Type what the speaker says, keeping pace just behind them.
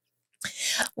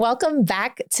Welcome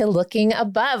back to Looking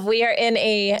Above. We are in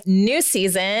a new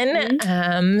season.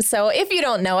 So if you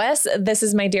don't know us, this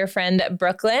is my dear friend,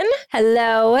 Brooklyn.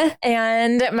 Hello.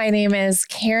 And my name is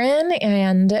Karen.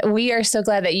 And we are so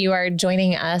glad that you are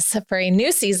joining us for a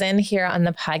new season here on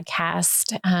the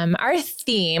podcast. Our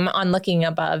theme on Looking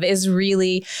Above is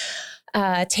really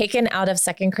taken out of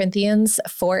 2 Corinthians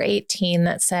 4:18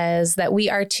 that says that we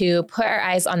are to put our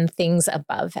eyes on things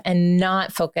above and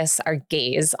not focus our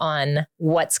gaze on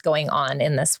what's going on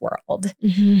in this world.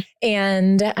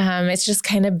 And it's just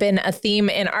kind of been a theme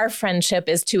in our friendship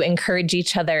is to encourage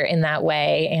each other in that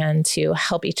way and to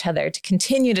help each other to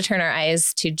continue to turn our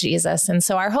eyes to Jesus. And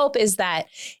so our hope is that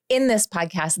in this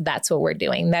podcast, that's what we're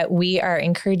doing, that we are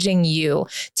encouraging you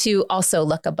to also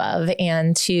look above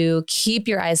and to keep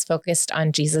your eyes focused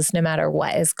on Jesus, no matter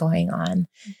what is going on.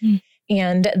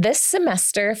 And this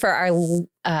semester for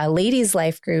our ladies'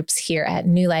 life groups here at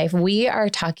New Life, we are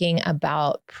talking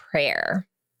about prayer.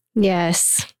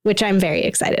 Yes, which I'm very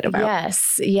excited about.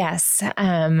 Yes.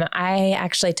 I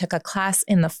actually took a class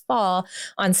in the fall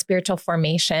on spiritual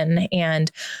formation and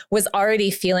was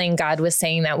already feeling God was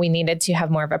saying that we needed to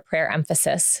have more of a prayer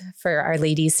emphasis for our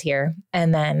ladies here.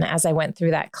 And then as I went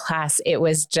through that class, it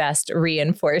was just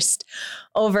reinforced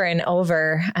over and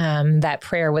over that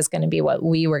prayer was going to be what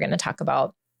we were going to talk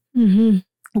about.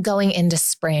 Going into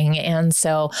spring. And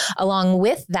so along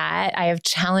with that, I have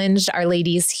challenged our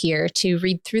ladies here to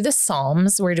read through the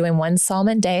Psalms. We're doing one Psalm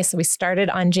a day. So we started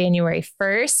on January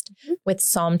 1st with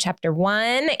Psalm chapter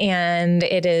 1. And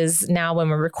it is now, when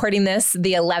we're recording this,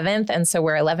 the 11th. And so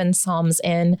we're 11 Psalms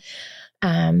in.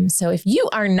 So if you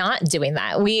are not doing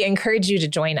that, we encourage you to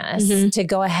join us, to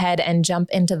go ahead and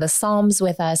jump into the Psalms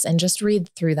with us and just read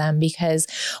through them, because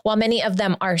while many of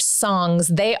them are songs,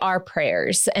 they are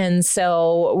prayers. And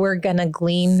so we're going to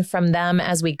glean from them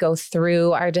as we go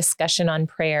through our discussion on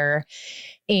prayer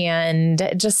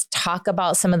and just talk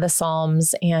about some of the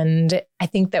Psalms. And I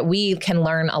think that we can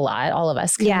learn a lot. All of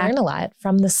us can learn a lot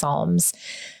from the Psalms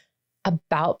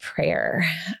about prayer.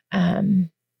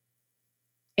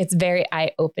 It's very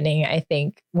eye-opening, I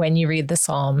think, when you read the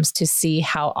Psalms to see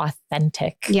how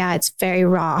authentic. Yeah, it's very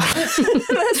raw.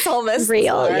 The psalmist.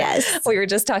 Real, yes. We were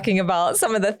just talking about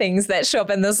some of the things that show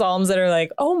up in the Psalms that are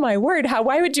like, oh my word,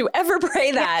 why would you ever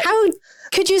pray that? How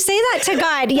could you say that to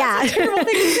God? Yeah. That's a terrible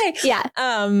thing to say.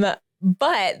 Yeah.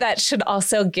 But that should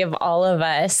also give all of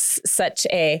us such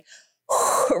a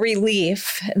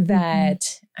relief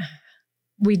that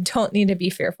we don't need to be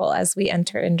fearful as we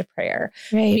enter into prayer,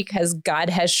 because God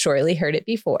has surely heard it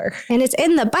before. And it's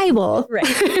in the Bible.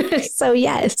 Right. So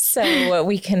yes. So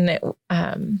we can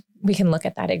look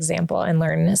at that example and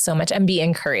learn so much and be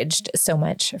encouraged so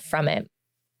much from it.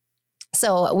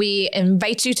 So we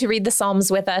invite you to read the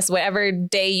Psalms with us. Whatever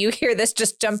day you hear this,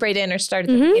 just jump right in or start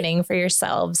at the beginning for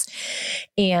yourselves.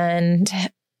 And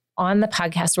on the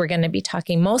podcast, we're going to be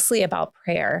talking mostly about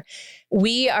prayer.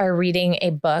 We are reading a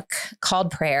book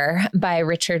called Prayer by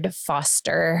Richard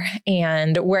Foster,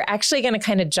 and we're actually going to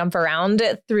kind of jump around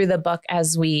through the book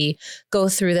as we go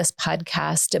through this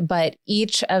podcast, but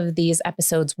each of these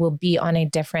episodes will be on a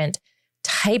different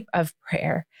type of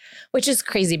prayer, which is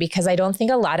crazy because I don't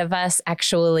think a lot of us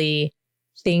actually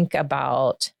think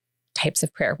about types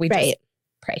of prayer. We just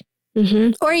pray.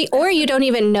 Or you don't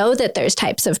even know that there's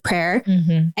types of prayer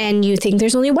and you think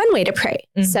there's only one way to pray.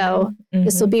 So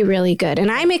this will be really good. And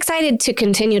I'm excited to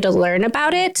continue to learn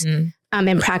about it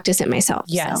and practice it myself.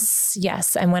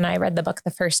 Yes. And when I read the book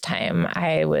the first time,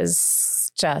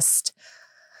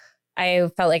 I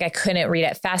felt like I couldn't read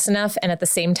it fast enough. And at the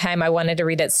same time, I wanted to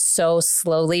read it so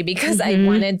slowly because I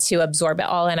wanted to absorb it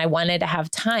all. And I wanted to have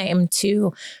time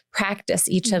to practice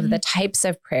each of the types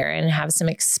of prayer and have some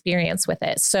experience with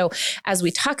it. So as we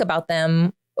talk about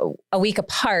them a week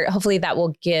apart, hopefully that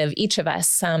will give each of us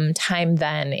some time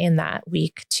then in that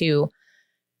week to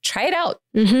try it out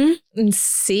and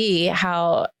see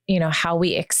how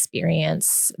we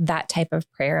experience that type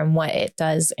of prayer and what it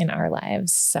does in our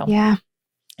lives. So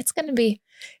it's going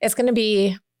to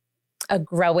be a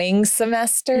growing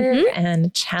semester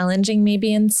and challenging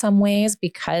maybe in some ways,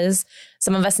 because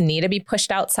some of us need to be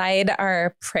pushed outside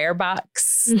our prayer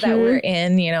box that we're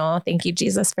in, thank you,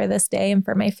 Jesus, for this day and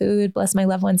for my food. Bless my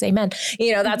loved ones. Amen.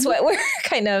 That's what we're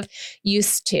kind of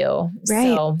used to.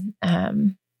 Right. So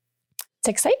it's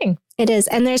exciting. It is.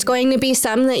 And there's going to be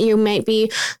some that you might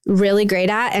be really great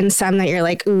at and some that you're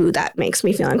like, ooh, that makes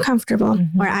me feel uncomfortable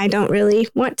or I don't really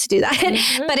want to do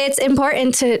that. But it's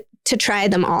important to try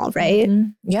them all, right?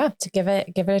 Yeah, to give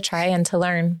it a try and to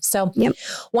learn. So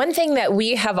one thing that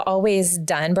we have always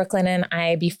done, Brooklyn and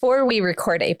I, before we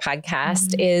record a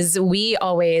podcast is we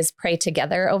always pray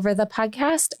together over the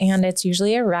podcast. And it's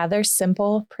usually a rather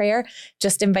simple prayer,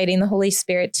 just inviting the Holy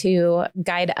Spirit to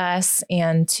guide us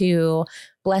and to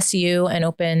bless you and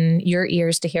open your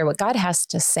ears to hear what God has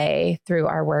to say through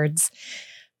our words.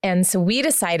 And so we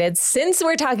decided, since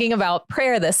we're talking about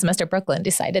prayer this semester, Brooklyn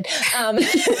decided,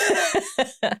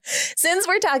 since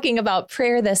we're talking about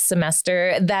prayer this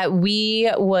semester, that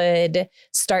we would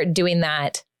start doing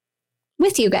that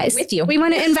with you guys. With you. We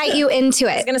want to invite you into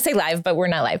it. I was going to say live, but we're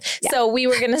not live. Yeah. So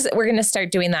we're going to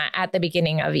start doing that at the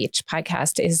beginning of each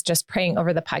podcast, is just praying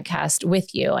over the podcast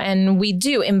with you. And we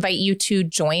do invite you to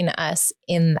join us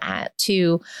in that,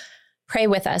 to pray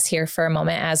with us here for a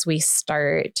moment as we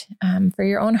start, for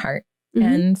your own heart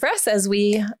and for us as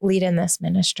we lead in this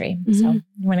ministry. So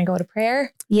you want to go to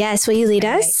prayer? Yes. Will you lead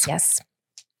us? Yes.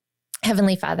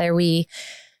 Heavenly Father, we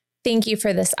thank you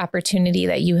for this opportunity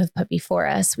that you have put before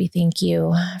us. We thank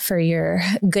you for your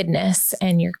goodness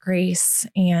and your grace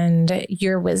and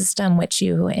your wisdom, which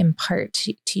you impart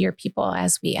to your people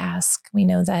as we ask. We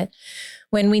know that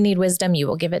when we need wisdom, you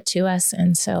will give it to us.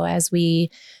 And so as we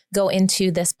go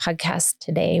into this podcast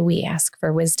today, we ask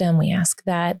for wisdom. We ask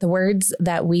that the words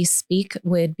that we speak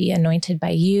would be anointed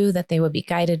by you, that they would be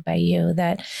guided by you,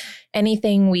 that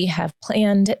anything we have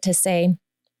planned to say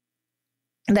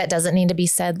that doesn't need to be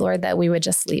said, Lord, that we would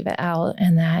just leave it out.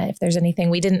 And that if there's anything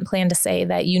we didn't plan to say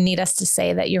that you need us to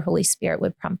say, that your Holy Spirit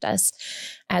would prompt us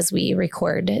as we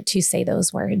record to say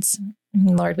those words.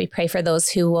 Lord, we pray for those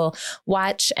who will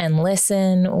watch and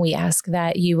listen. We ask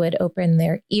that you would open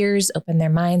their ears, open their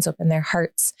minds, open their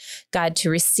hearts, God, to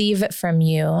receive it from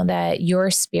you, that your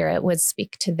spirit would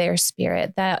speak to their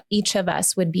spirit, that each of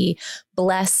us would be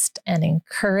blessed and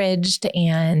encouraged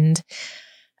and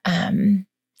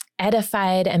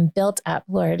edified and built up,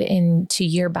 Lord, into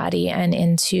your body and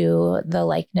into the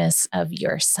likeness of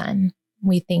your Son.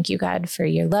 We thank you, God, for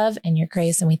your love and your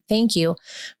grace. And we thank you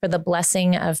for the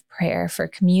blessing of prayer, for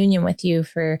communion with you,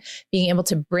 for being able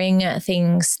to bring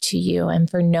things to you, and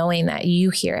for knowing that you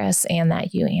hear us and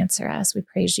that you answer us. We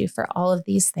praise you for all of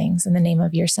these things in the name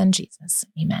of your Son, Jesus.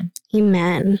 Amen.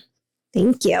 Amen.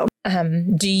 Thank you.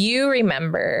 Do you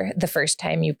remember the first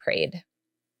time you prayed?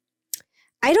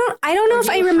 I don't know if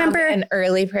I remember an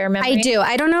early prayer memory. I do.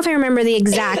 I don't know if I remember the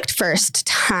exact first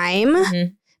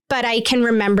time. But I can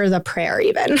remember the prayer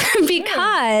even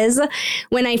because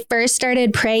when I first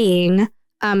started praying,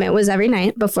 it was every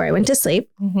night before I went to sleep.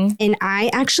 And I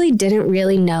actually didn't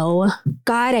really know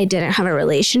God. I didn't have a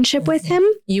relationship with him.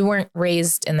 You weren't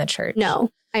raised in the church. No,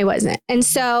 I wasn't. And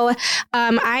so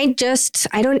I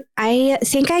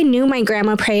think I knew my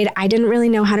grandma prayed. I didn't really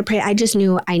know how to pray. I just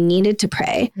knew I needed to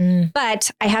pray,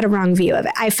 but I had a wrong view of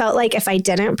it. I felt like if I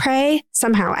didn't pray,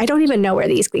 somehow, I don't even know where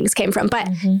these things came from, but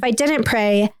if I didn't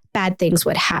pray, bad things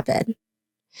would happen.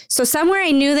 So somewhere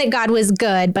I knew that God was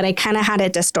good, but I kind of had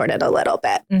it distorted a little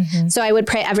bit. So I would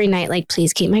pray every night, like,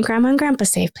 please keep my grandma and grandpa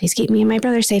safe. Please keep me and my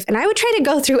brother safe. And I would try to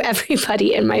go through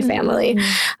everybody in my family.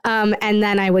 And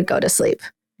then I would go to sleep.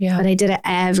 Yeah. But I did it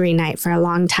every night for a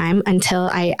long time until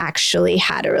I actually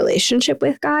had a relationship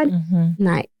with God.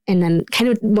 And then kind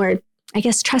of more, I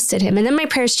guess, trusted him. And then my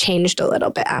prayers changed a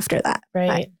little bit after that.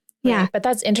 Right. But, yeah. But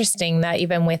that's interesting that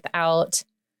even without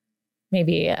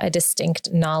maybe a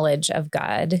distinct knowledge of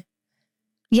God,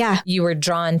 you were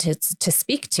drawn to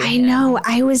speak to him. I know.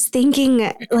 I was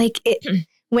thinking like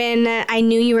when I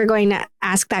knew you were going to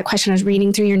ask that question, I was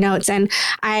reading through your notes and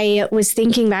I was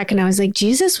thinking back and I was like,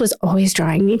 Jesus was always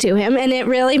drawing me to him. And it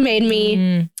really made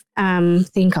me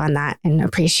think on that and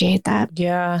appreciate that.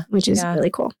 Yeah. Which is really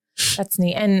cool. That's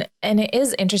neat. And it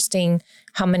is interesting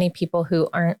how many people who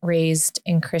aren't raised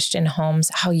in Christian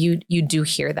homes, how you do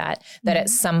hear that at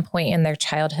some point in their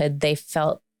childhood, they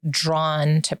felt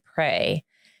drawn to pray,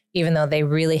 even though they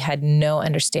really had no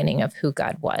understanding of who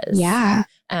God was. Yeah.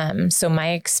 So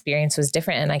my experience was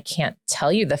different, and I can't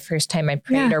tell you the first time I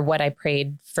prayed or what I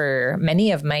prayed for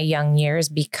many of my young years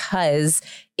because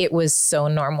it was so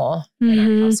normal in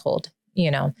our household. You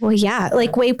know, well, yeah,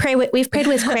 like we've prayed with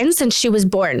Quinn since she was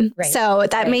born. Right. So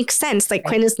that makes sense. Like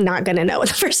Quinn is not going to know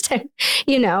the first time,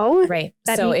 you know, right.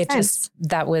 So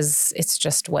it's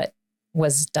just what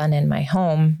was done in my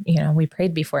home. You know, we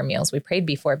prayed before meals, we prayed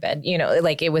before bed, you know,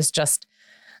 like it was just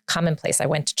commonplace. I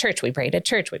went to church, we prayed at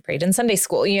church, we prayed in Sunday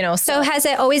school, you know. So has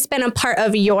it always been a part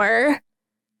of your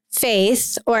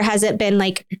faith, or has it been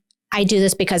like, I do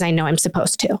this because I know I'm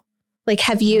supposed to? Like,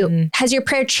 has your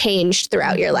prayer changed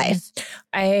throughout your life?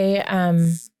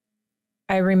 I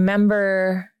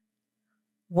remember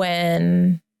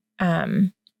when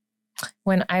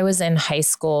when I was in high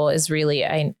school is really,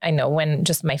 I know when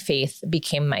just my faith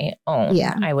became my own,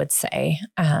 I would say,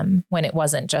 when it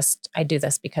wasn't just, I do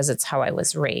this because it's how I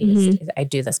was raised. I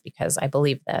do this because I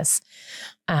believe this.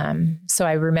 So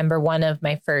I remember one of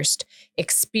my first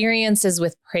experiences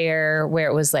with prayer where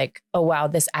it was like, oh, wow,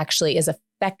 this actually is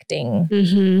affecting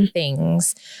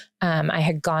things. I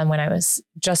had gone when I was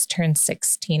just turned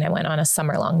 16. I went on a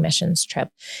summer-long missions trip,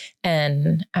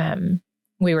 and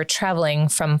we were traveling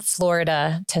from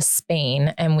Florida to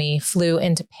Spain, and we flew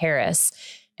into Paris.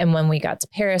 And when we got to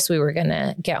Paris, we were going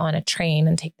to get on a train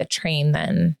and take the train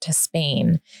then to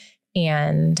Spain.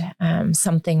 And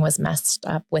something was messed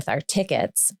up with our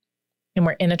tickets. And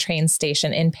we're in a train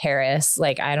station in Paris,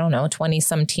 like, I don't know, 20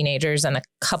 some teenagers and a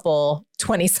couple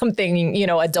 20 something,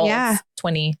 adults,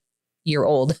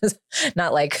 20-year-old,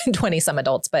 not like 20 some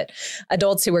adults, but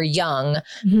adults who were young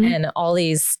and all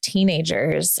these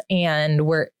teenagers. And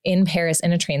we're in Paris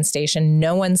in a train station.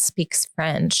 No one speaks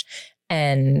French.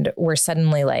 And we're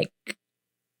suddenly like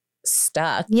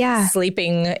stuck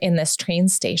sleeping in this train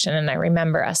station. And I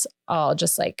remember us all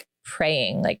just like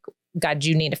praying, like, God,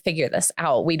 you need to figure this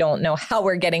out. We don't know how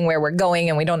we're getting where we're going,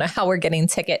 and we don't know how we're getting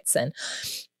tickets.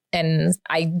 And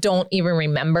I don't even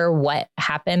remember what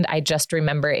happened. I just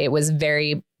remember it was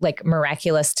very like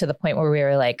miraculous to the point where we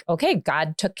were like, okay,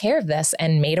 God took care of this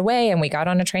and made a way. And we got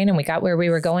on a train and we got where we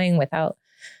were going without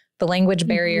the language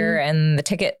barrier and the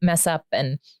ticket mess up.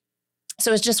 And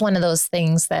so it's just one of those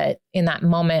things that in that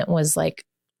moment was like,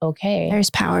 okay,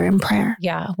 there's power in prayer.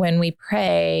 Yeah. When we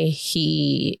pray,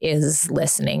 he is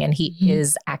listening and he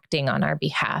is acting on our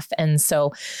behalf. And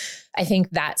so I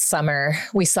think that summer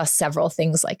we saw several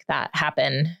things like that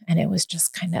happen. And it was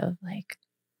just kind of like,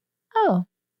 oh,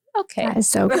 okay. That is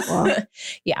so cool.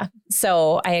 Yeah.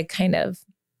 So I had kind of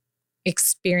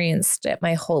experienced it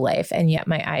my whole life, and yet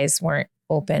my eyes weren't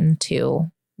open to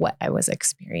what I was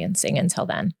experiencing until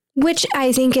then. Which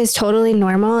I think is totally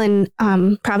normal. And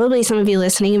probably some of you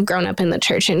listening have grown up in the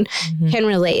church and can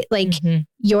relate. Like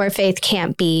your faith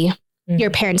can't be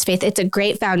your parents' faith. It's a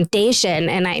great foundation.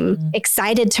 And I'm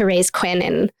excited to raise Quinn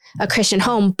in a Christian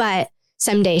home. But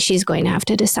someday she's going to have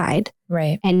to decide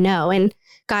and know. And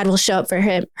God will show up for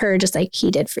her just like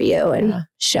he did for you and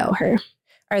show her.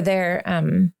 Are there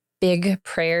big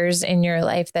prayers in your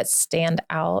life that stand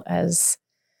out as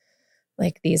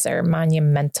like these are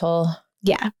monumental?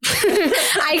 Yeah,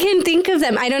 I can think of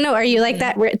them. I don't know. Are you like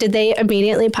that? Did they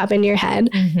immediately pop into your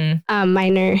head?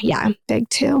 Mine are, big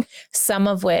too. Some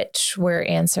of which were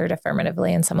answered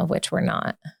affirmatively and some of which were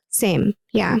not. Same.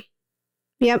 Yeah.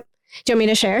 Yep. Do you want me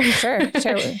to share? Sure.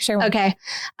 One. Okay.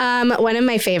 One of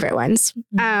my favorite ones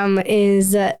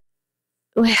is...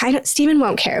 Stephen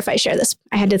won't care if I share this.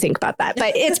 I had to think about that,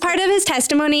 but it's part of his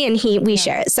testimony and we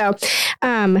share it. So,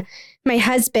 my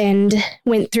husband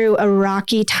went through a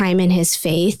rocky time in his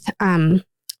faith.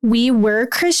 We were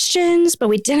Christians, but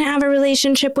we didn't have a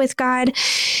relationship with God.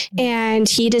 And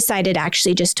he decided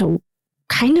actually just to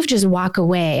kind of just walk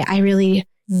away. I really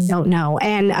don't know.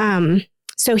 And,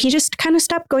 so he just kind of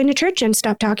stopped going to church and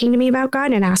stopped talking to me about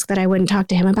God and asked that I wouldn't talk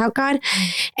to him about God.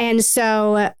 And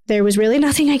so there was really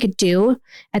nothing I could do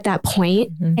at that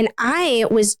point. And I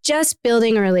was just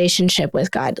building a relationship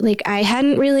with God. Like I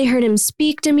hadn't really heard him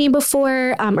speak to me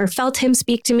before or felt him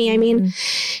speak to me, I mean.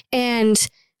 And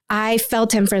I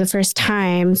felt him for the first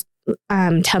time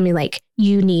tell me like,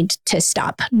 you need to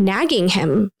stop nagging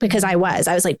him, because I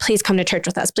was like, please come to church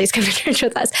with us. Please come to church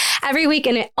with us every week.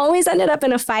 And it always ended up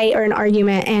in a fight or an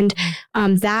argument. And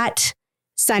that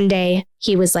Sunday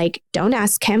he was like, don't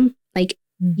ask him. Like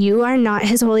you are not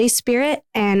his Holy Spirit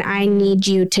and I need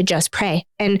you to just pray.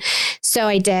 And so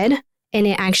I did. And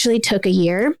it actually took a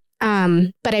year.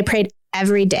 But I prayed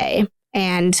every day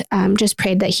and just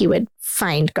prayed that he would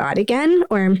find God again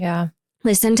or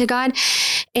listen to God.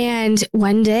 And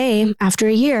one day after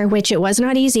a year, which it was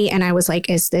not easy, and I was like,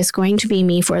 is this going to be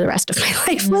me for the rest of my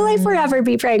life? Will I forever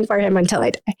be praying for him until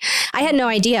I die? I had no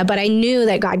idea, but I knew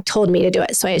that God told me to do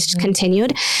it. So I just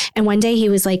continued. And one day he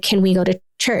was like, can we go to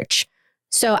church?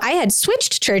 So I had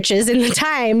switched churches in the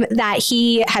time that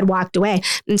he had walked away.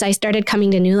 And so I started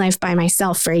coming to New Life by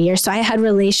myself for a year. So I had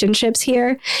relationships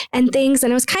here and things.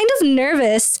 And I was kind of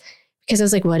nervous because I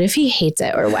was like, what if he hates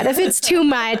it? Or what if it's too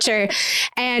much?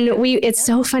 It's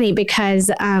so funny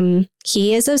because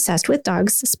he is obsessed with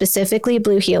dogs, specifically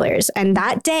blue heelers. And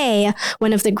that day,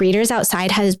 one of the greeters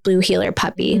outside had his blue heeler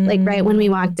puppy, like right when we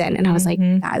walked in. And I was like,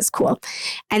 that is cool.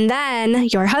 And then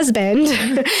your husband,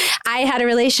 I had a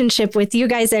relationship with you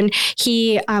guys, and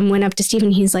he went up to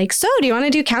Stephen. He's like, so do you want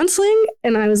to do counseling?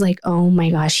 And I was like, oh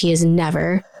my gosh, he is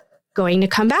never going to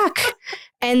come back.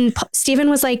 And Stephen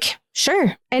was like,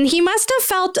 Sure. And he must have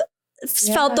felt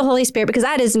the Holy Spirit, because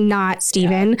that is not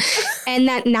Stephen. And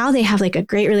that now they have like a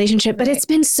great relationship, but it's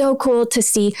been so cool to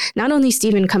see not only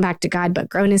Stephen come back to God, but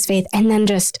grow in his faith, and then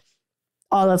just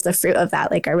all of the fruit of that,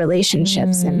 like our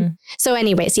relationships. And so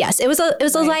anyways, yes, it was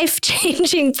a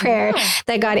life-changing prayer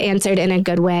that God answered in a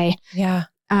good way. Yeah.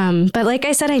 But like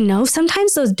I said, I know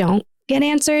sometimes those don't get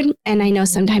answered, and I know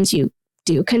sometimes you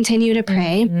do continue to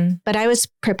pray, but I was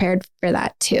prepared for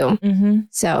that too.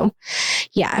 So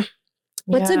yeah.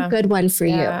 What's a good one for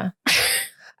you? I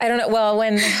don't know. Well,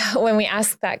 when we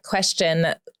ask that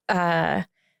question, I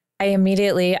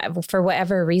immediately, for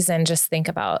whatever reason, just think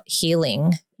about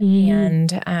healing.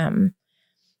 And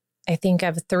I think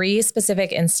of 3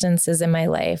 specific instances in my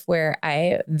life where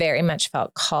I very much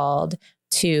felt called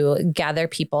to gather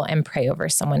people and pray over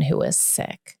someone who was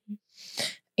sick.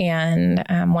 And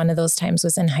one of those times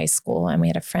was in high school, and we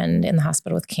had a friend in the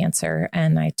hospital with cancer,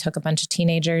 and I took a bunch of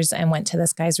teenagers and went to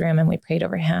this guy's room, and we prayed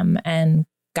over him, and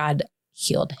God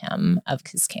healed him of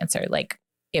his cancer. Like,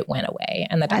 it went away,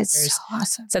 and the doctors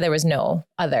said there was no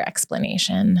other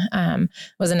explanation.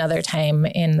 Was another time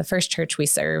in the first church we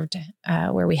served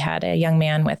where we had a young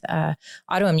man with a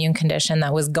autoimmune condition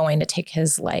that was going to take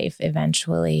his life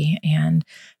eventually, and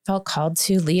felt called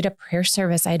to lead a prayer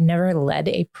service. I'd never led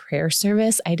a prayer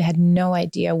service. I'd had no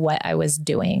idea what I was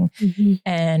doing.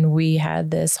 And we had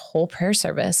this whole prayer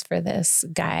service for this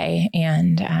guy.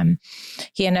 And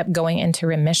he ended up going into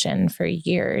remission for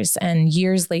years. And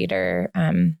years later,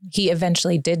 he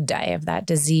eventually did die of that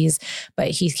disease.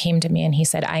 But he came to me and he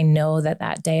said, I know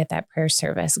that day at that prayer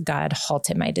service, God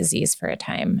halted my disease for a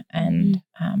time. And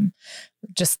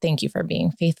just thank you for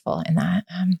being faithful in that.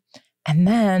 And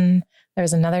then there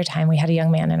was another time we had a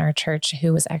young man in our church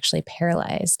who was actually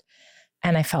paralyzed,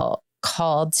 and I felt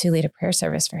called to lead a prayer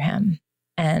service for him.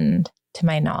 And to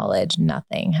my knowledge,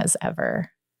 nothing has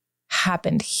ever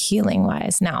happened healing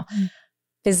wise. Now,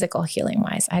 physical healing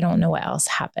wise, I don't know what else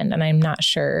happened. And I'm not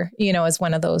sure, it's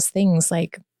one of those things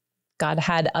like God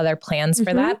had other plans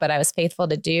for that, but I was faithful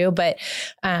to do. But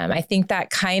I think that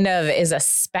kind of is a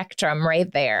spectrum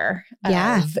right there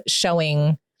of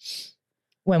showing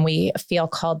when we feel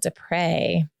called to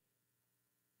pray,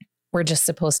 we're just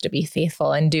supposed to be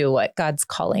faithful and do what God's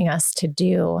calling us to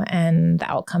do. And the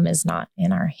outcome is not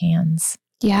in our hands.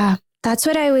 Yeah, that's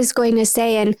what I was going to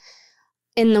say.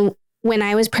 And when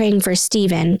I was praying for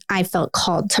Stephen, I felt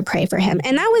called to pray for him.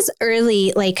 And that was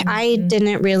early. Like I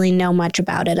didn't really know much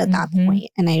about it at that point.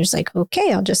 And I was like,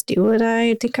 okay, I'll just do what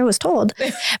I think I was told.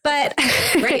 But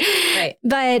right.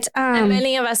 But and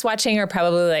many of us watching are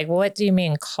probably like, what do you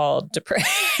mean called to pray?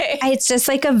 It's just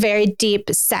like a very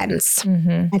deep sense.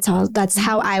 That's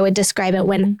how I would describe it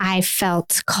when I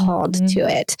felt called to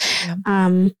it.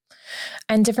 Yeah.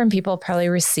 And different people probably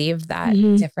receive that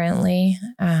differently.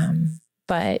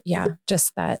 But yeah,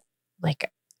 just that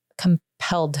like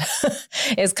compelled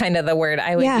is kind of the word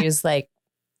I would use. Like,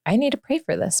 I need to pray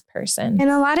for this person. And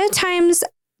a lot of times,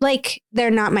 like,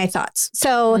 they're not my thoughts.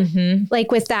 So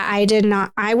like with that,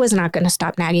 I was not going to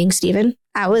stop nagging Stephen.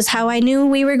 That was how I knew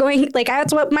we were going. Like,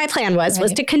 that's what my plan was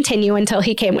to continue until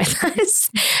he came with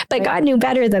us. But God knew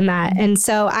better than that. And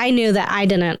so I knew that I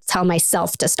didn't tell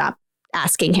myself to stop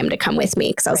asking him to come with me,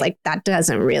 because I was like, that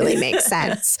doesn't really make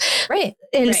sense.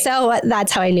 And so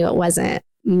that's how I knew it wasn't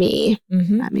me.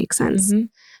 That makes sense.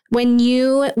 When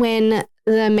the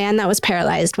man that was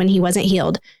paralyzed, when he wasn't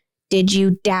healed, did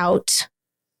you doubt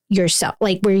yourself?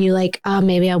 Like, were you like, oh,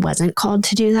 maybe I wasn't called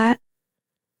to do that?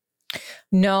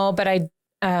 No, but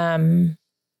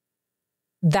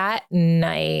that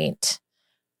night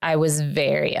I was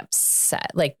very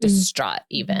upset, like distraught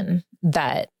even,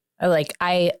 that like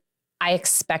I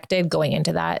expected going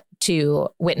into that to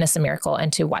witness a miracle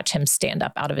and to watch him stand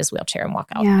up out of his wheelchair and walk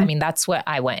out. I mean, that's what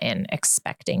I went in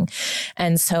expecting.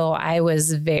 And so I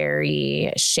was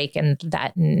very shaken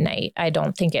that night. I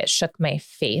don't think it shook my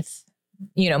faith,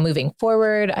 moving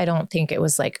forward. I don't think it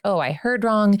was like, oh, I heard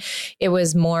wrong. It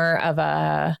was more of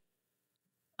a,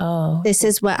 oh, this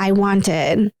is what I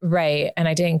wanted. Right. And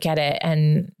I didn't get it.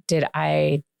 And did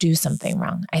I do something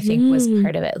wrong? I think was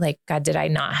part of it. Like, God, did I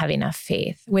not have enough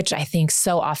faith? Which I think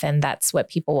so often that's what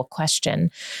people will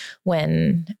question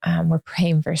when we're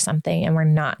praying for something and we're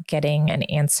not getting an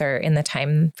answer in the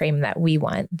time frame that we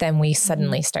want. Then we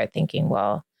suddenly start thinking,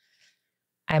 well,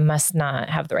 I must not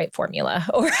have the right formula,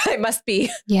 or I must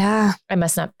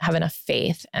not have enough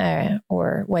faith,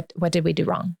 or what did we do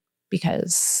wrong?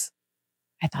 Because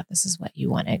I thought this is what you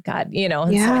wanted, God, And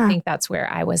so I think that's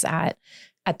where I was at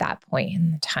that point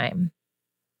in the time.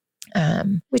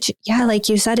 Which, like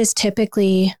you said, is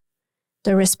typically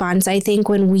the response. I think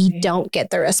when we don't get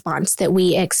the response that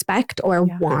we expect or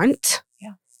want,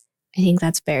 I think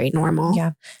that's very normal.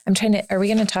 Yeah. Are we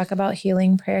going to talk about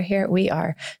healing prayer here? We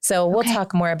are. So we'll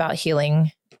talk more about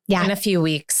healing in a few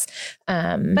weeks.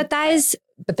 But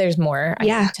there's more I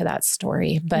think, to that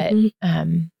story. But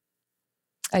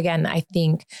again, I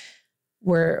think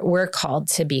we're called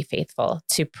to be faithful,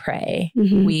 to pray.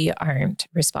 We aren't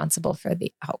responsible for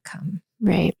the outcome.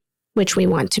 Right. Which we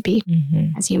want to be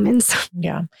as humans.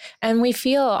 Yeah. And we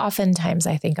feel oftentimes,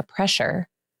 I think, a pressure.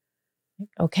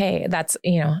 Okay, that's,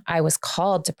 I was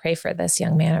called to pray for this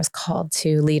young man. I was called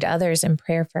to lead others in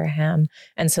prayer for him.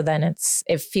 And so then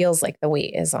it feels like the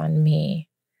weight is on me.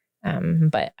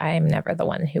 But I am never the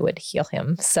one who would heal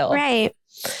him. So, right.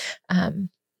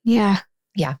 Yeah.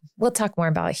 We'll talk more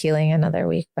about healing another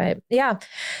week, but yeah.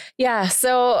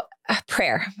 So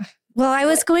prayer. Well, I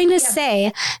was going to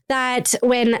say that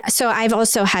I've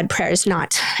also had prayers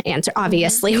not answered.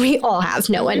 Obviously, we all have.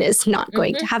 No one is not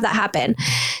going to have that happen.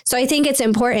 So I think it's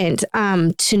important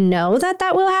to know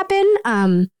that will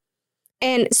happen.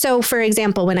 And so, for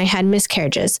example, when I had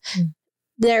miscarriages,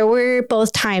 there were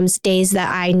both days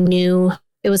that I knew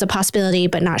it was a possibility,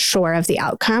 but not sure of the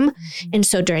outcome. And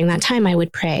so during that time, I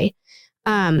would pray.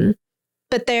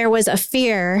 But there was a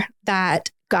fear that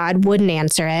God wouldn't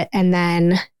answer it. And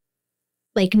then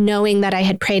knowing that I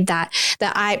had prayed that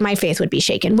my faith would be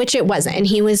shaken, which it wasn't. And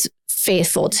he was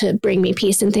faithful to bring me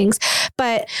peace and things.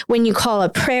 But when you call a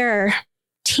prayer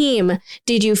team,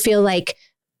 did you feel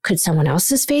could someone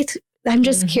else's faith? I'm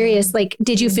just curious,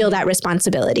 did you feel that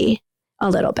responsibility a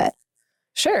little bit?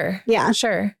 Sure. Yeah.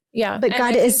 Sure. Yeah. But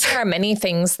there are many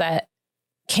things that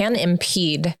can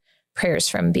impede prayers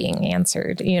from being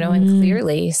answered, and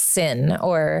clearly sin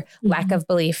or lack of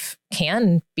belief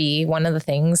can be one of the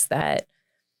things that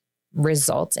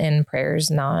results in prayers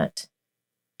not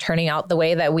turning out the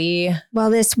way that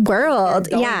this world,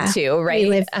 to, right? We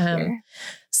live here.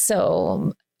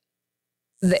 So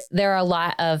there are a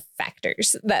lot of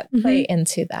factors that play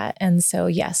into that. And so,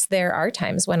 yes, there are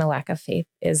times when a lack of faith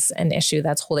is an issue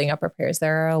that's holding up our prayers.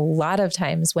 There are a lot of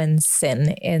times when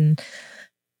sin in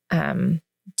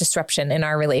disruption in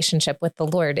our relationship with the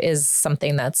Lord is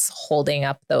something that's holding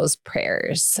up those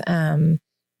prayers.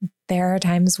 There are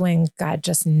times when God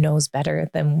just knows better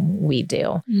than we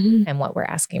do. And what we're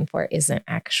asking for isn't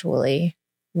actually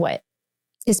what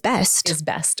is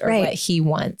best or what he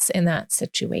wants in that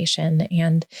situation.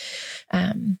 And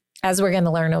as we're going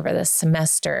to learn over this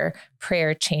semester,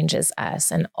 prayer changes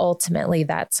us. And ultimately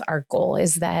that's our goal,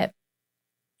 is that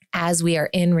as we are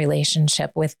in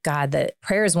relationship with God, that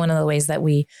prayer is one of the ways that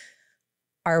we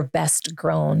are best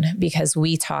grown, because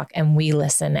we talk and we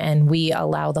listen and we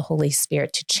allow the Holy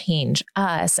Spirit to change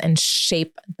us and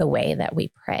shape the way that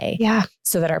we pray. Yeah.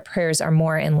 So that our prayers are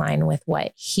more in line with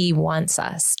what he wants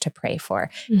us to pray for.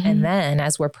 And then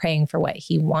as we're praying for what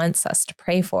he wants us to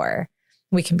pray for,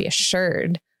 we can be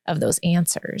assured of those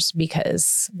answers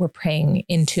because we're praying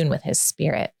in tune with his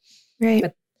Spirit. Right.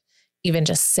 But even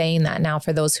just saying that now,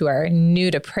 for those who are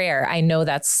new to prayer, I know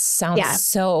that sounds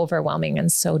so overwhelming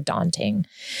and so daunting.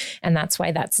 And that's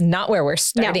why that's not where we're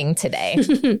starting today.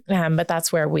 But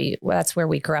that's where we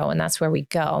grow and that's where we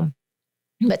go.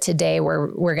 But today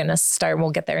we're going to start, we'll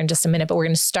get there in just a minute, but we're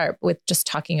going to start with just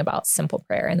talking about simple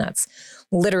prayer. And that's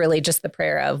literally just the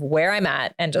prayer of where I'm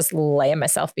at and just laying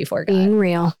myself before God. Being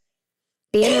real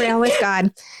with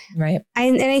God. Right.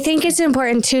 And I think it's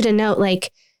important too to note,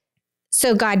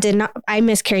 so God did not, I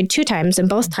miscarried 2 times, and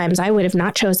both times I would have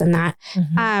not chosen that.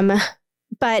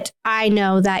 But I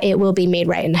know that it will be made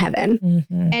right in heaven.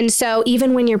 And so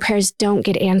even when your prayers don't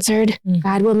get answered,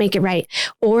 God will make it right.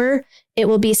 Or it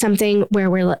will be something where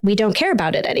we don't care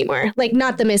about it anymore.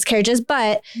 Not the miscarriages,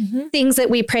 but things that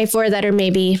we pray for that are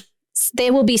maybe, they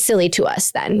will be silly to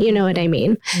us then. You know what I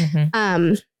mean?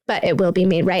 But it will be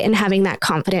made right. And having that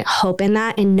confident hope in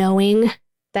that, and knowing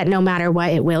that no matter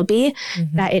what it will be,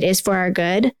 that it is for our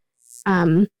good,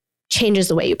 changes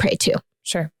the way you pray too.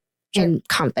 Sure. And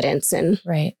confidence and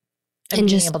right. And being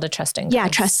just able to trust in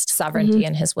God's trust sovereignty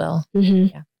and his will.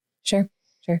 Yeah. Sure.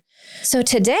 So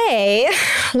today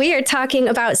we are talking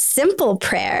about simple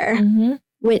prayer,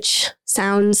 which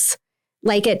sounds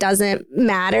like it doesn't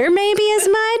matter maybe as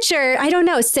much, or I don't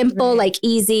know, simple,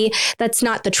 easy. That's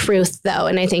not the truth though.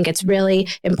 And I think it's really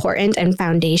important and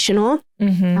foundational.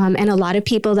 And a lot of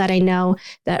people that I know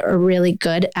that are really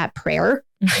good at prayer,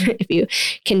 if you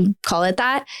can call it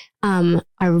that,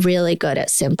 are really good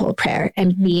at simple prayer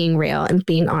and being real and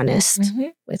being honest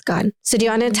with God. So do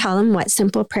you want to tell them what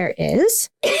simple prayer is?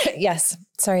 Yes.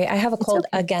 Sorry, I have a cold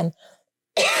again.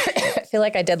 I feel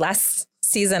like I did last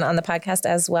season on the podcast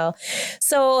as well.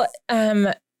 So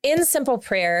in simple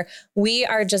prayer, we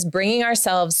are just bringing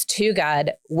ourselves to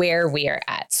God where we are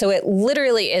at. So it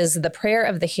literally is the prayer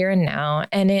of the here and now.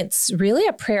 And it's really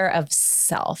a prayer of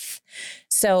self.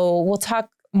 So we'll talk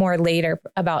more later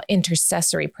about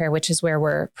intercessory prayer, which is where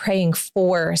we're praying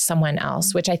for someone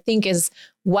else, which I think is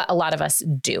what a lot of us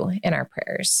do in our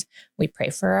prayers. We pray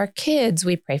for our kids,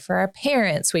 we pray for our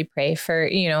parents, we pray for,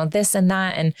 this and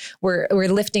that. And we're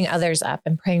lifting others up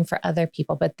and praying for other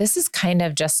people. But this is kind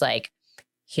of just like,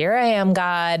 here I am,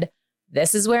 God,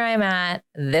 this is where I'm at.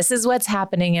 This is what's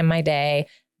happening in my day.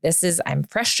 I'm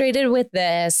frustrated with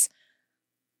this.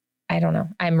 I don't know.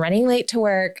 I'm running late to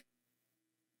work.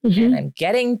 And I'm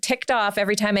getting ticked off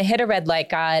every time I hit a red light.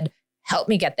 God, help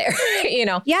me get there,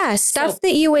 Yeah, stuff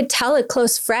that you would tell a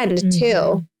close friend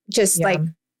too. Just like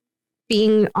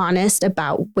being honest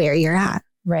about where you're at.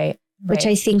 Right. Which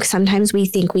I think sometimes we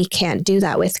think we can't do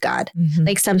that with God.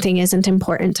 Like something isn't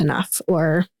important enough,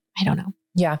 or I don't know.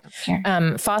 Yeah.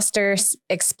 Foster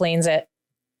explains it.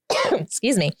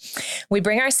 Excuse me. We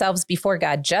bring ourselves before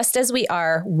God just as we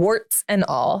are, warts and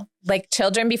all. Like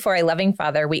children before a loving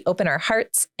Father, we open our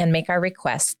hearts and make our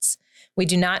requests. We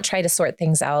do not try to sort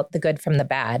things out, the good from the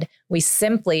bad. We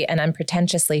simply and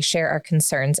unpretentiously share our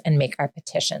concerns and make our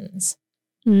petitions.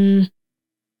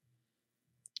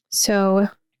 So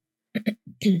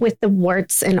with the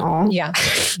warts and all. Yeah.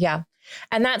 Yeah.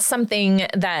 And that's something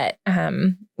that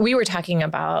we were talking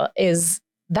about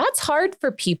that's hard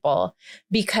for people,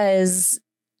 because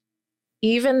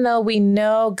even though we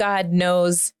know God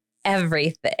knows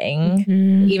everything,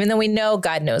 even though we know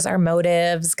God knows our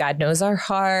motives, God knows our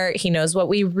heart, he knows what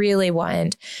we really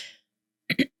want.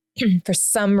 For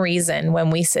some reason,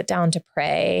 when we sit down to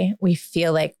pray, we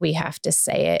feel like we have to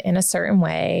say it in a certain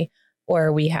way,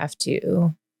 or we have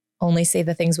to only say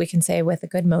the things we can say with the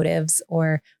good motives,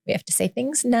 or we have to say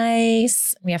things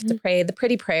nice. We have to pray the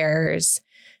pretty prayers.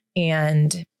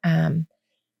 And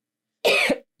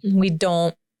we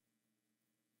don't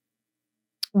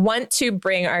want to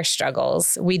bring our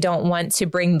struggles. We don't want to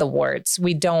bring the warts.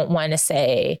 We don't want to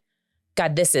say,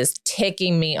 God, this is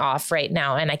ticking me off right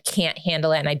now and I can't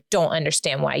handle it. And I don't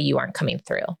understand why you aren't coming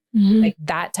through. Like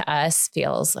that to us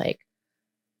feels like,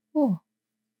 oh,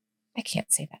 I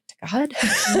can't say that to God.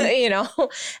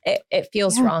 It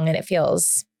feels wrong, and it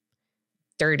feels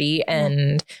dirty,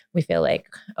 and we feel like,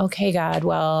 okay, God,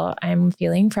 well, I'm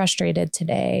feeling frustrated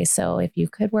today. So if you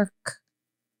could work,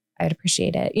 I'd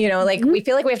appreciate it. We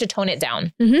feel like we have to tone it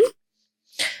down.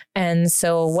 And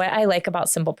so what I like about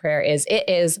simple prayer is it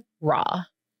is raw.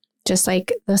 Just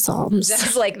like the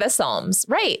Psalms.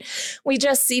 Right. We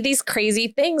just see these crazy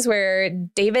things where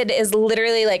David is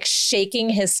literally like shaking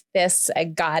his fists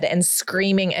at God and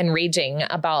screaming and raging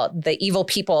about the evil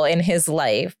people in his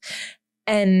life.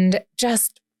 And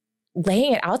just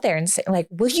laying it out there and saying, like,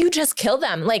 will you just kill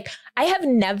them? Like, I have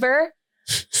never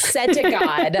said to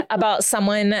God about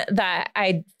someone that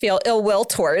I feel ill will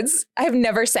towards. I've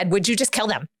never said, would you just kill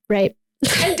them? Right.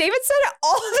 And David said it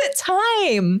all the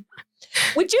time.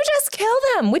 Would you just kill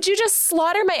them? Would you just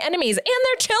slaughter my enemies and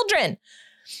their children?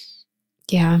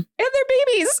 Yeah. And their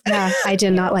babies. Yeah. I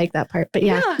did not like that part, but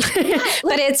yeah.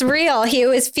 But it's real. He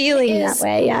was feeling that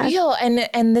way. Yeah. Real.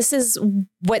 And this is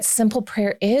what simple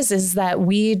prayer is that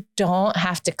we don't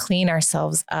have to clean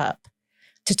ourselves up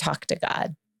to talk to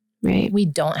God. Right. We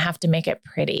don't have to make it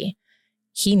pretty.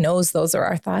 He knows those are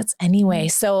our thoughts anyway.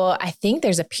 So I think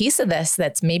there's a piece of this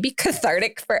that's maybe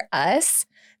cathartic for us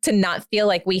to not feel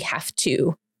like we have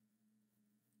to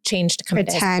change to come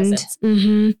pretend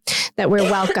that we're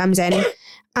welcomed in.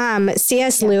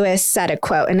 C.S. Lewis said a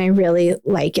quote, and I really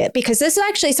like it because this is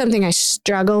actually something I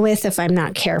struggle with if I'm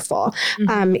not careful.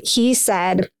 He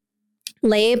said,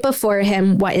 lay before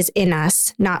him what is in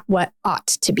us, not what ought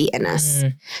to be in us.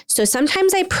 So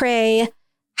sometimes I pray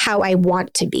how I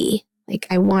want to be. Like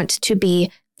I want to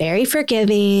be very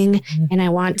forgiving and I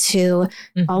want to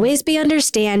always be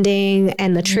understanding.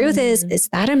 And the truth is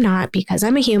that I'm not, because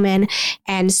I'm a human.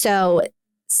 And so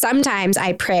sometimes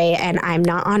I pray and I'm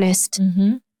not honest,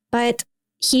 but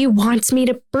he wants me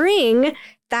to bring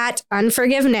that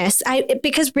unforgiveness.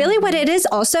 Because really what it is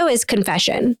also is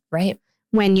confession. Right.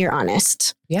 When you're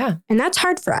honest. Yeah. And that's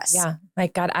hard for us. Yeah.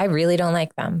 Like, God, I really don't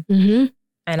like them.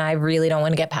 And I really don't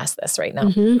want to get past this right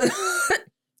now.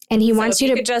 And he wants you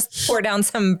to could just pour down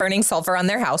some burning sulfur on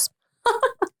their house.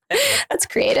 That's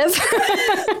creative.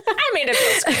 I made it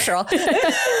feel scriptural.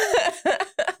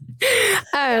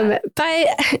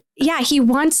 But yeah, he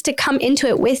wants to come into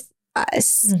it with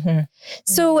us.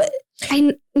 So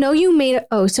I know you made,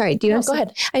 do you have go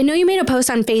ahead. I know you made a post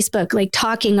on Facebook, like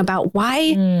talking about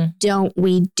why don't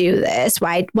we do this?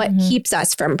 What keeps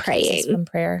us from praying? From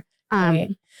prayer. Right.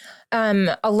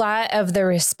 A lot of the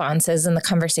responses and the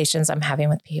conversations I'm having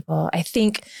with people, I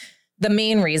think the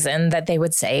main reason that they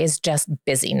would say is just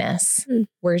busyness.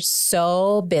 We're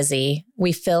so busy.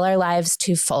 We fill our lives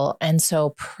too full. And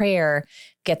so prayer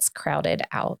gets crowded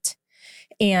out.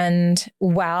 And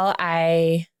while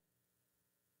I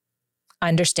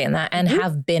understand that and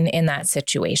have been in that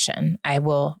situation, I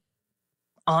will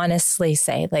honestly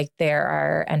say, like, there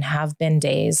are and have been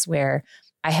days where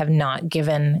I have not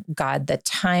given God the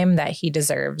time that he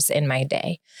deserves in my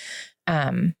day.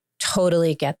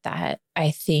 Totally get that.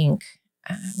 I think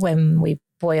when we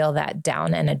boil that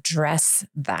down and address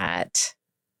that,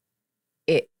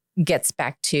 it gets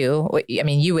back to, I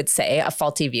mean, you would say a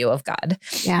faulty view of God.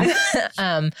 Yeah.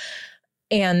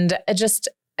 And just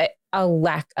a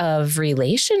lack of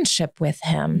relationship with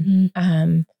him.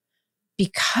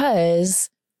 Because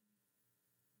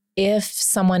if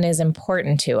someone is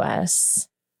important to us,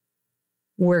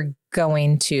 we're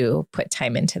going to put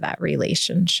time into that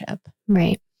relationship.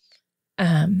 Right.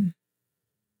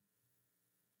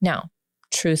 Now,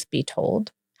 truth be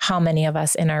told, how many of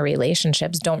us in our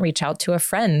relationships don't reach out to a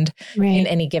friend in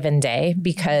any given day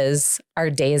because our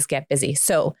days get busy?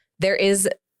 So there is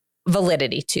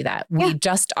validity to that. We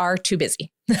just are too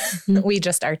busy. We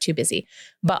just are too busy.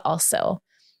 But also,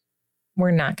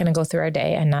 we're not going to go through our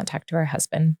day and not talk to our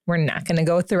husband. We're not going to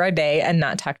go through our day and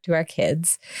not talk to our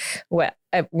kids. We're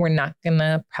not going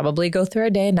to probably go through our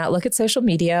day and not look at social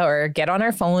media or get on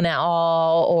our phone at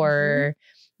all or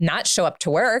not show up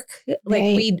to work.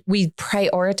 Like we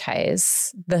prioritize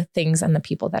the things and the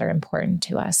people that are important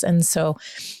to us. And so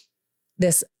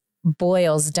this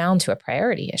boils down to a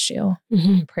priority issue.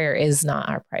 Prayer is not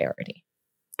our priority.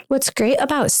 What's great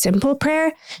about simple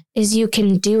prayer is you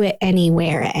can do it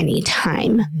anywhere, at any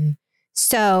time.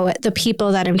 So the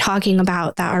people that I'm talking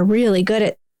about that are really good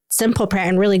at simple prayer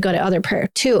and really good at other prayer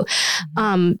too,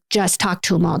 just talk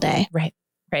to them all day. Right.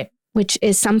 Which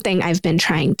is something I've been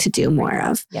trying to do more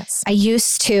of. Yes. I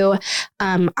used to,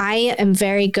 I am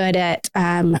very good at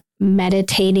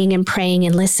meditating and praying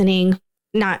and listening.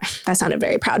 That sounded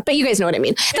very proud, but you guys know what I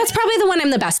mean. That's probably the one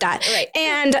I'm the best at. Right.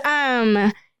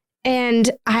 And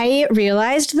I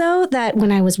realized though that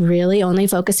when I was really only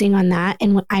focusing on that,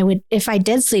 and if I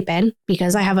did sleep in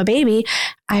because I have a baby,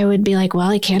 I would be like, well,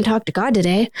 I can't talk to God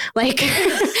today. Like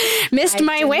missed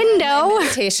my window. My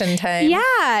meditation time.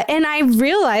 Yeah. And I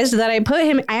realized that I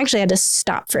actually had to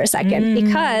stop for a second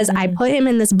because I put him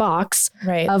in this box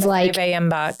of like 5 a.m.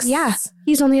 box. Yeah.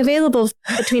 He's only available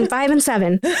between 5 and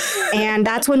 7. And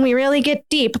that's when we really get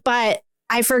deep. But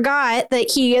I forgot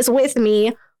that he is with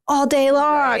me all day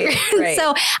long. Right.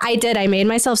 So I made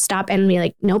myself stop and be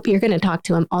like, nope, you're going to talk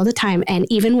to him all the time. And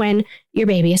even when your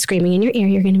baby is screaming in your ear,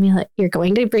 you're going to be like, you're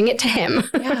going to bring it to him.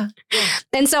 Yeah.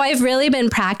 And so I've really been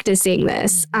practicing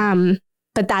this.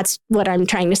 But that's what I'm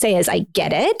trying to say is I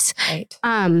get it.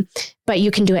 Right. But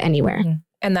you can do it anywhere.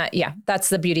 And that's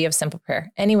the beauty of simple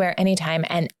prayer. Anywhere, anytime,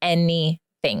 and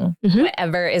anything,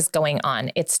 whatever is going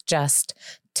on. It's just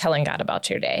telling God about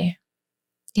your day.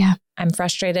 Yeah. I'm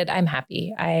frustrated. I'm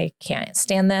happy. I can't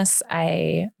stand this.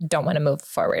 I don't want to move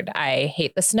forward. I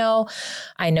hate the snow.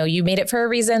 I know you made it for a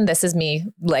reason. This is me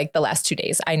like the last 2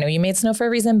 days. I know you made snow for a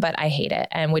reason, but I hate it.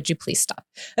 And would you please stop?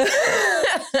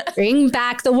 Bring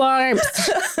back the warmth.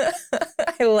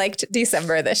 I liked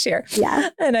December this year. Yeah.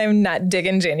 And I'm not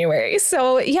digging January.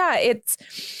 So yeah,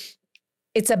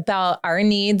 it's about our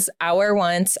needs, our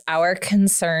wants, our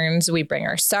concerns. We bring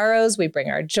our sorrows, we bring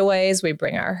our joys, we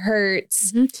bring our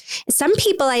hurts. Some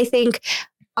people, I think,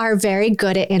 are very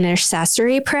good at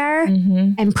intercessory prayer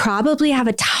and probably have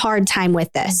a hard time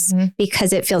with this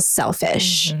because it feels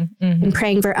selfish. And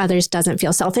praying for others doesn't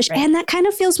feel selfish. Right. And that kind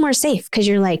of feels more safe because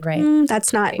you're like,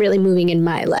 that's not really moving in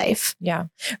my life. Yeah.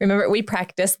 Remember, we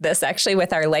practiced this actually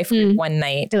with our life group one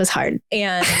night. It was hard.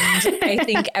 And I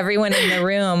think everyone in the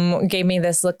room gave me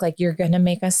this look like, you're going to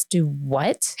make us do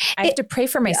what? I have to pray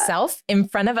for myself in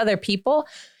front of other people?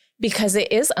 Because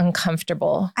it is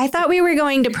uncomfortable. I thought we were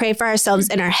going to pray for ourselves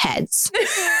in our heads.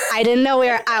 I didn't know we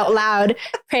were out loud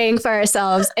praying for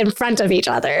ourselves in front of each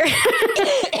other.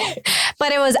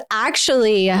 But it was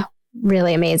actually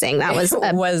really amazing. That was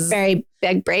a very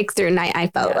big breakthrough night, I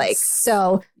felt like.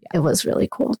 So it was really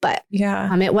cool. But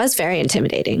it was very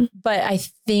intimidating. But I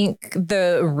think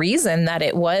the reason that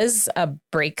it was a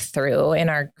breakthrough in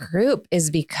our group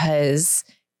is because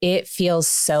it feels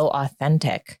so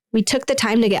authentic. We took the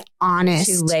time to get honest.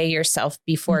 To lay yourself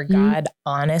before God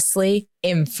honestly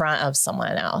in front of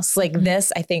someone else. Like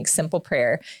this, I think simple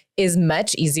prayer is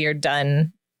much easier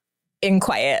done in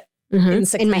quiet,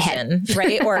 in my head.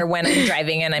 Right? Or when I'm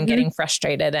driving and I'm getting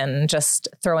frustrated and just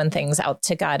throwing things out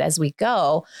to God as we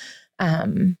go.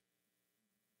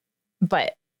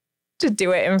 but to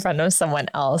do it in front of someone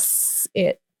else,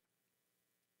 it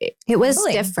was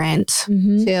humbling. different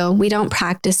too. We don't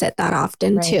practice it that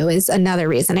often too, is another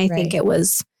reason I think it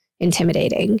was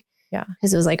intimidating. Yeah.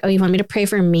 Because it was like, oh, you want me to pray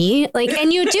for me? Like,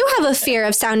 and you do have a fear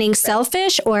of sounding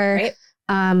selfish or,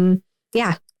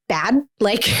 bad.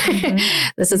 Like,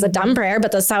 this is a dumb prayer,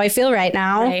 but that's how I feel right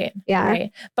now. Right. Yeah.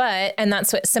 Right. But, and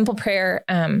that's what simple prayer,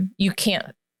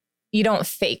 you don't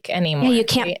fake anymore. Yeah, you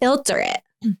can't filter it.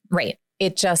 Right.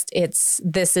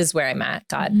 This is where I'm at,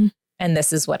 God, and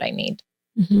this is what I need.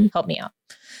 Help me out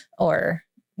or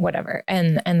whatever.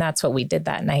 And that's what we did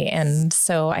that night. And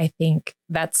so I think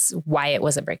that's why it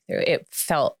was a breakthrough. It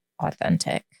felt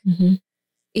authentic.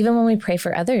 Even when we pray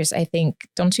for others, I think,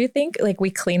 don't you think, like, we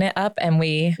clean it up and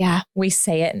we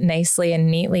say it nicely and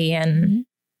neatly, and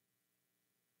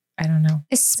I don't know,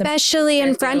 especially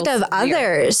in front of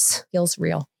others. Feels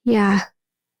real. Yeah.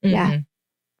 Yeah.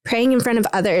 Praying in front of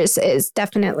others is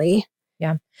definitely.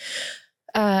 Yeah.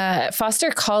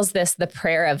 Foster calls this the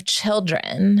prayer of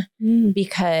children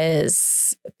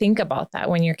because think about that.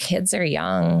 When your kids are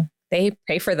young, they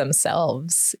pray for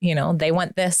themselves. You know, they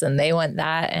want this and they want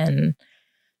that. And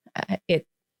it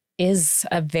is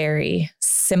a very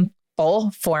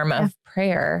simple form of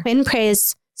prayer. Quinn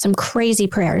prays some crazy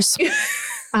prayers.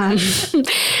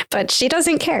 But she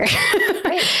doesn't care.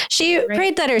 She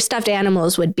prayed that her stuffed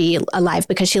animals would be alive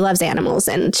because she loves animals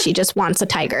and she just wants a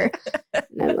tiger.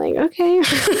 And I'm like, okay,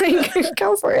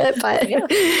 go for it. But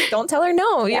don't tell her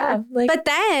no. Yeah. But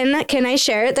then, can I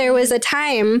share? There was a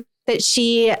time that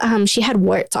she had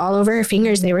warts all over her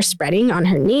fingers. They were spreading on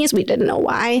her knees. We didn't know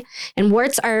why. And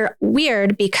warts are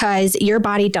weird because your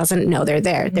body doesn't know they're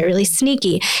there. They're really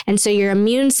sneaky. And so your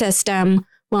immune system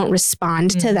won't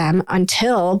respond to them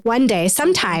until one day.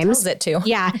 Sometimes it too.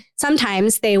 Yeah.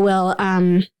 Sometimes they will,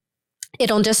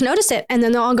 it'll just notice it and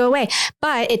then they'll all go away.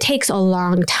 But it takes a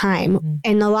long time.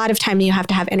 And a lot of time you have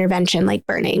to have intervention like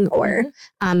burning or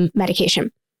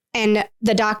medication. And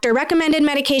the doctor recommended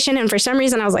medication. And for some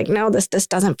reason I was like, no, this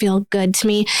doesn't feel good to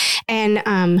me.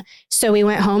 And so we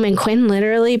went home and Quinn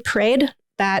literally prayed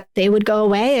that they would go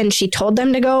away. And she told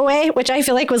them to go away, which I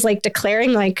feel like was like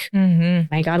declaring like,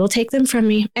 my God will take them from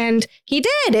me. And he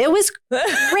did. It was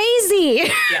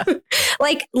crazy.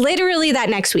 Like literally that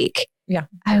next week. Yeah.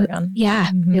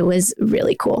 It was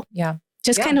really cool. Yeah.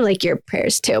 Just kind of like your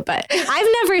prayers too, but I've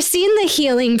never seen the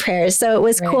healing prayers. So it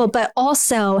was cool. But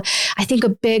also I think a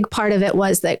big part of it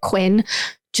was that Quinn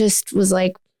just was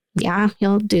like, yeah,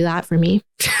 he'll do that for me.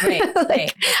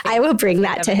 I will bring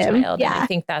that to him. Yeah. I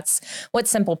think that's what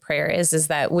simple prayer is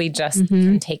that we just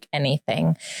can take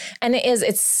anything. And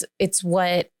it's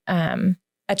what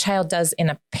a child does in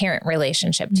a parent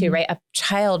relationship too, right? A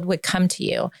child would come to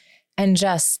you and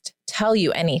just tell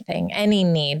you anything, any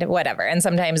need, whatever. And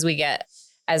sometimes we get,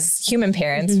 as human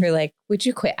parents, we're like, would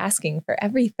you quit asking for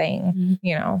everything?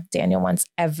 You know, Daniel wants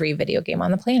every video game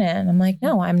on the planet. And I'm like,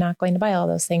 no, I'm not going to buy all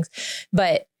those things.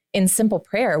 But in simple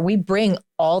prayer, we bring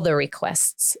all the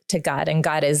requests to God, and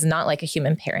God is not like a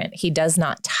human parent. He does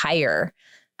not tire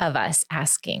of us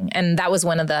asking. And that was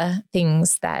one of the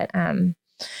things that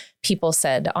people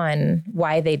said on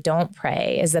why they don't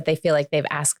pray, is that they feel like they've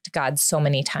asked God so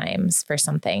many times for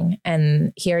something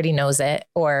and he already knows it,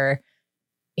 or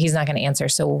he's not going to answer.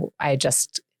 So I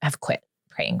just have quit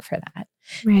praying for that.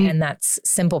 Right. And that's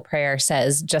simple prayer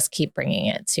says, just keep bringing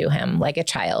it to him like a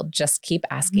child, just keep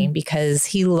asking because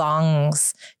he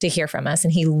longs to hear from us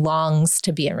and he longs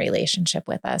to be in relationship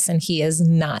with us. And he is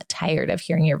not tired of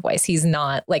hearing your voice. He's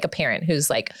not like a parent who's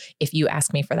like, if you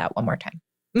ask me for that one more time.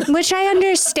 Which I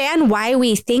understand why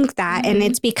we think that. And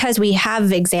it's because we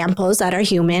have examples that are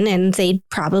human and they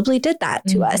probably did that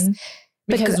to us.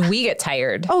 Because we get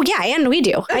tired. Oh, yeah. And we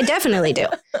do. I definitely do.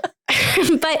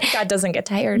 But God doesn't get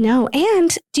tired. No.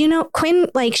 And do you know, Quinn,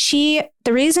 like the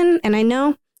reason, and I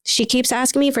know she keeps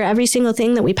asking me for every single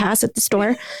thing that we pass at the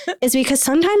store is because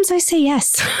sometimes I say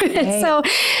yes. Right.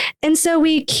 And so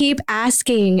we keep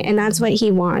asking, and that's what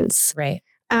he wants. Right.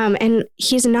 And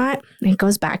he's not, it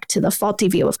goes back to the faulty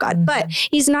view of God, but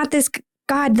he's not this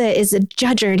God that is a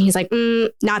judger. And he's like,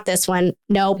 not this one.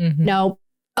 Nope. Nope.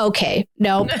 Okay.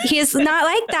 No, he's not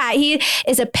like that. He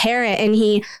is a parent and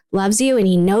he loves you and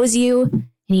he knows you and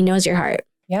he knows your heart.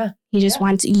 Yeah. He just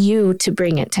wants you to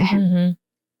bring it to him.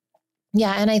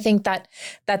 Yeah. And I think that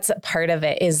that's a part of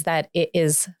it, is that it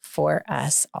is for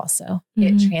us also.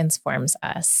 It transforms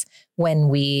us when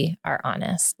we are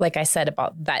honest. Like I said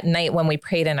about that night when we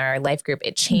prayed in our life group,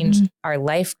 it changed our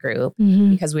life group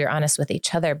because we were honest with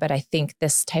each other. But I think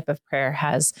this type of prayer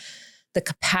has the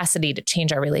capacity to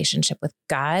change our relationship with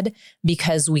God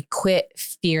because we quit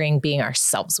fearing being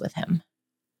ourselves with him.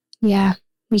 Yeah.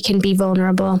 We can be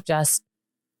vulnerable. Just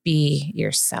be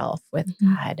yourself with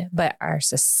God. But our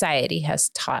society has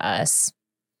taught us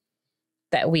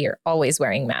that we are always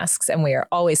wearing masks and we are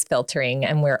always filtering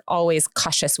and we're always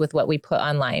cautious with what we put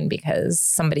online because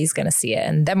somebody's going to see it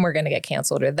and then we're going to get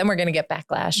canceled or then we're going to get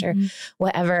backlash or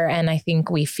whatever. And I think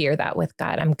we fear that with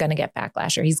God. I'm going to get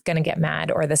backlash or he's going to get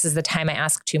mad or this is the time I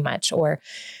ask too much or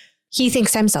he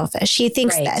thinks I'm selfish. He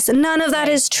thinks this and none of that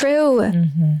is true.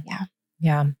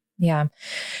 Yeah.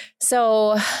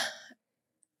 So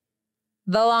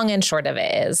the long and short of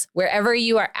it is wherever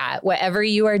you are at, whatever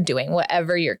you are doing,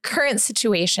 whatever your current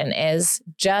situation is,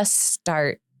 just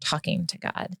start talking to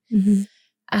God.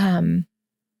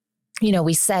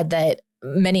 We said that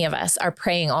many of us are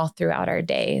praying all throughout our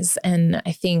days. And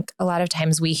I think a lot of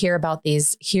times we hear about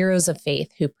these heroes of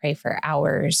faith who pray for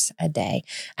hours a day.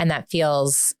 And that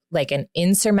feels like an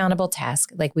insurmountable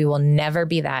task. Like we will never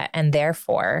be that. And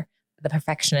therefore, the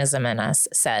perfectionism in us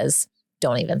says,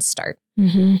 don't even start.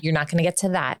 You're not going to get to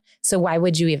that. So why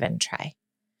would you even try?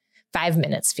 5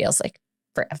 minutes feels like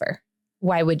forever.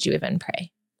 Why would you even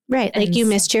pray? Right. Like you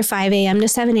missed your 5 a.m. to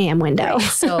 7 a.m. window. Right.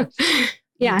 So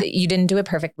you didn't do it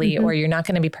perfectly or you're not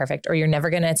going to be perfect or you're never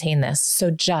going to attain this.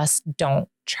 So just don't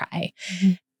try.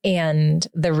 And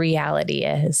the reality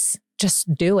is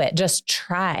just do it. Just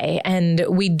try. And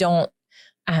we don't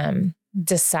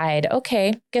decide,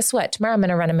 okay, guess what? Tomorrow I'm going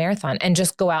to run a marathon and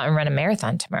just go out and run a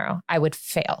marathon tomorrow. I would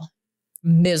fail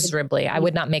miserably. I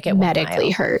would not make it medically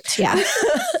hurt. Yeah.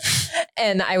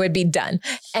 And I would be done.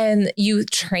 And you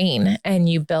train and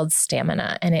you build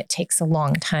stamina and it takes a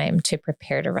long time to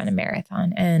prepare to run a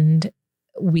marathon. And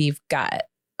we've got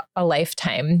a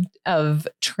lifetime of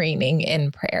training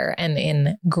in prayer and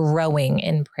in growing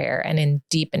in prayer and in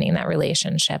deepening that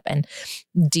relationship and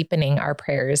deepening our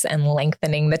prayers and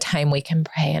lengthening the time we can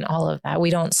pray and all of that. We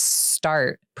don't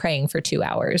start praying for 2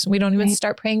 hours. We don't even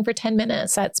start praying for 10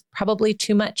 minutes. That's probably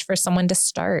too much for someone to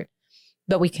start.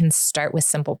 But we can start with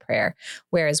simple prayer.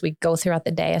 Whereas we go throughout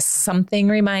the day, as something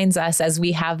reminds us, as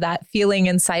we have that feeling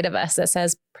inside of us that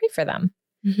says, pray for them.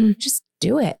 Just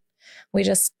do it. We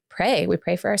just pray. We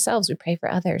pray for ourselves. We pray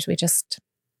for others. We just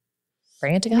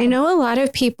bring it together. I know a lot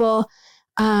of people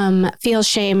feel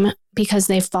shame because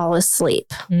they fall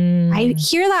asleep. I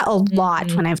hear that a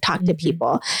lot when I've talked to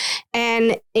people.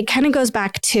 And it kind of goes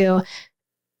back to,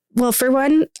 well, for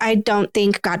one, I don't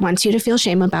think God wants you to feel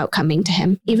shame about coming to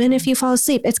him, even if you fall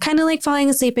asleep. It's kind of like falling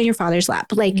asleep in your father's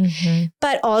lap.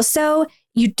 But also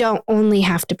you don't only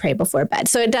have to pray before bed.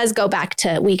 So it does go back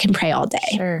to, we can pray all day.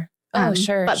 Sure.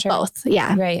 But both.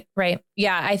 Yeah. Right.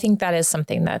 Yeah. I think that is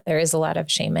something that there is a lot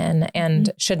of shame in and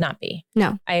should not be.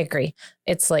 No, I agree.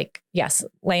 It's like, yes,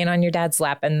 laying on your dad's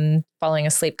lap and falling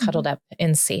asleep, cuddled up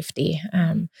in safety.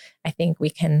 I think we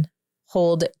can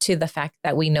hold to the fact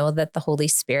that we know that the Holy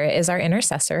Spirit is our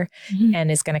intercessor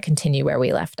and is going to continue where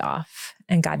we left off.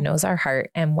 And God knows our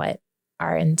heart and what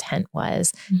our intent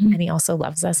was. And he also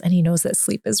loves us and he knows that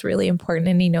sleep is really important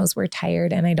and he knows we're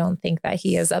tired. And I don't think that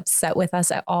he is upset with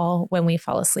us at all when we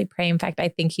fall asleep praying. In fact, I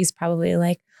think he's probably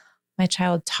like, my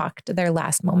child talked their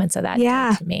last moments of that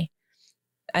day to me.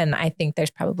 And I think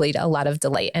there's probably a lot of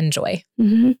delight and joy.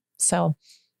 So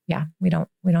yeah, we don't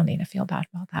need to feel bad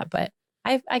about that, but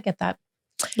I get that.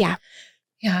 Yeah.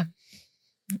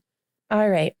 All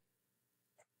right.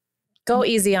 Go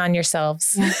easy on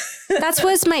yourselves. Yeah. That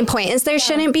was my point, is there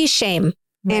shouldn't be shame.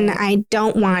 Right. And I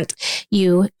don't want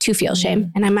you to feel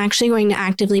shame. And I'm actually going to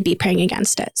actively be praying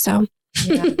against it. So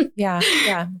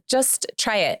Yeah. Just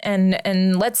try it.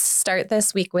 And let's start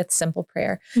this week with simple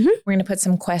prayer. We're going to put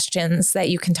some questions that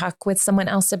you can talk with someone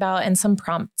else about and some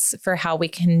prompts for how we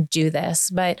can do this.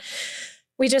 But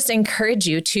we just encourage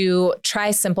you to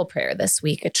try simple prayer this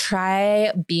week.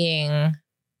 Try being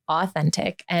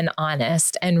authentic and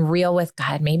honest and real with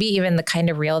God. Maybe even the kind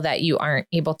of real that you aren't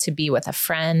able to be with a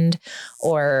friend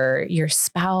or your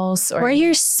spouse or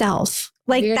yourself.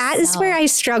 Like that is where I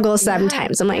struggle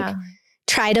sometimes. I'm like,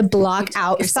 try to block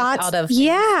out thoughts.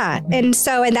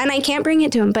 And then I can't bring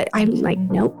it to him, but I'm like,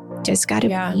 nope, just got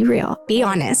to be real, be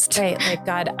honest. Right. Like,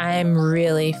 God, I'm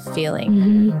really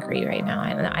feeling angry right now.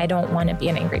 And I don't want to be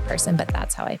an angry person, but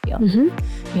that's how I feel,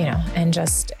 and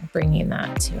just bringing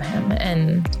that to him.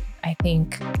 And I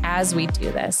think as we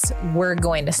do this, we're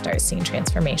going to start seeing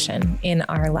transformation in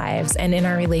our lives and in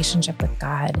our relationship with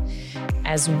God.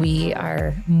 As we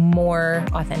are more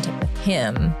authentic with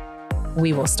him,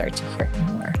 we will start to hear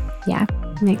him more. Yeah,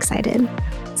 I'm excited.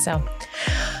 So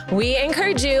we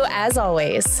encourage you, as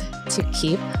always, to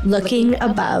keep looking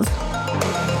above.